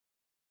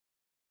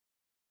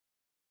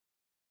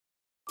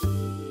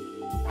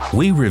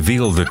we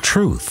reveal the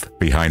truth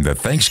behind the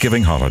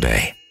Thanksgiving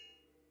holiday.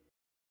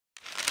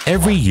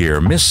 Every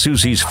year, Miss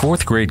Susie's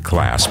 4th grade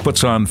class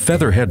puts on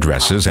feather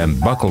headdresses and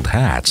buckled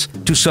hats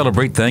to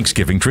celebrate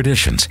Thanksgiving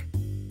traditions.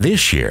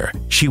 This year,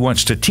 she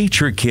wants to teach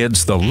her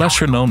kids the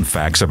lesser-known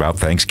facts about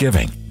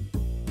Thanksgiving.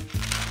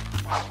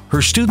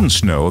 Her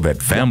students know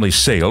that families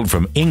sailed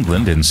from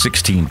England in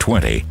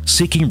 1620,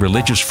 seeking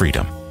religious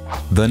freedom.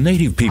 The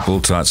native people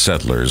taught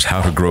settlers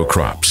how to grow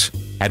crops,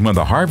 and when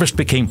the harvest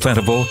became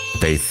plentiful,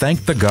 they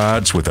thanked the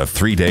gods with a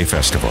 3-day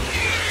festival.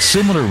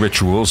 Similar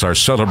rituals are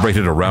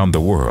celebrated around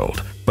the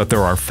world, but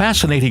there are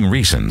fascinating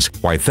reasons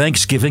why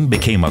Thanksgiving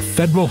became a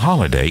federal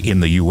holiday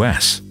in the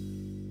U.S.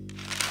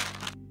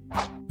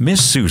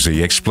 Miss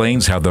Susie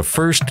explains how the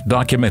first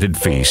documented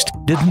feast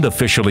didn't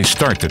officially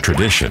start the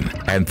tradition,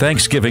 and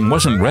Thanksgiving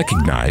wasn't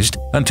recognized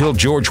until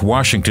George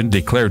Washington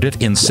declared it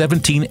in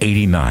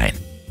 1789.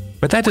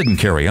 But that didn't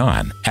carry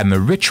on, and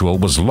the ritual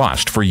was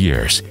lost for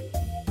years.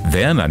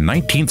 Then a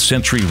 19th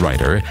century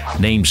writer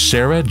named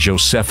Sarah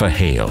Josepha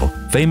Hale,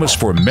 famous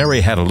for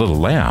Mary Had a Little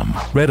Lamb,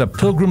 read a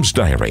Pilgrim's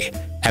Diary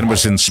and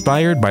was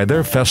inspired by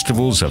their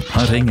festivals of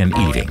hunting and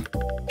eating.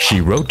 She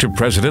wrote to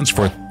presidents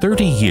for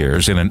 30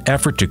 years in an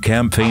effort to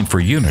campaign for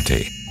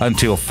unity,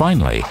 until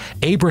finally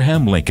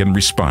Abraham Lincoln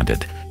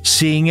responded,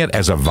 seeing it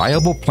as a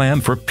viable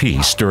plan for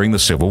peace during the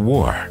Civil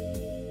War.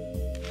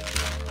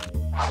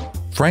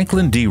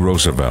 Franklin D.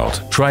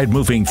 Roosevelt tried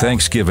moving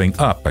Thanksgiving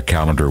up a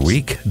calendar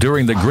week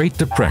during the Great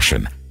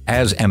Depression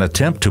as an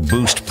attempt to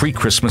boost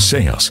pre-Christmas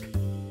sales.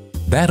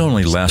 That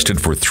only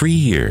lasted for 3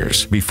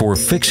 years before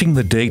fixing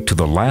the date to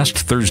the last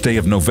Thursday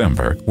of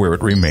November, where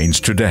it remains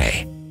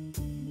today.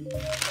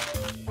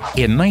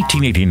 In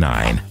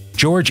 1989,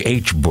 George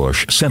H.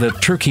 Bush sent a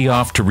turkey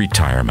off to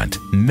retirement,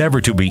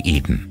 never to be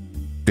eaten.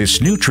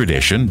 This new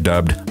tradition,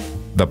 dubbed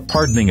the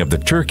pardoning of the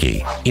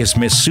turkey, is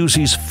Miss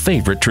Susie's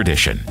favorite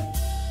tradition.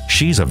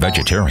 She's a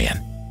vegetarian.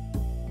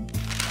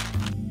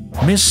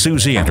 Miss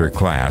Susie and her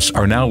class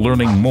are now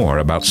learning more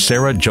about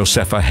Sarah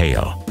Josepha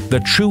Hale, the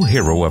true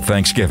hero of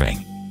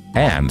Thanksgiving,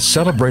 and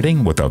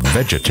celebrating with a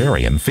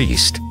vegetarian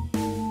feast.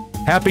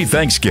 Happy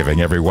Thanksgiving,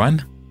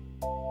 everyone!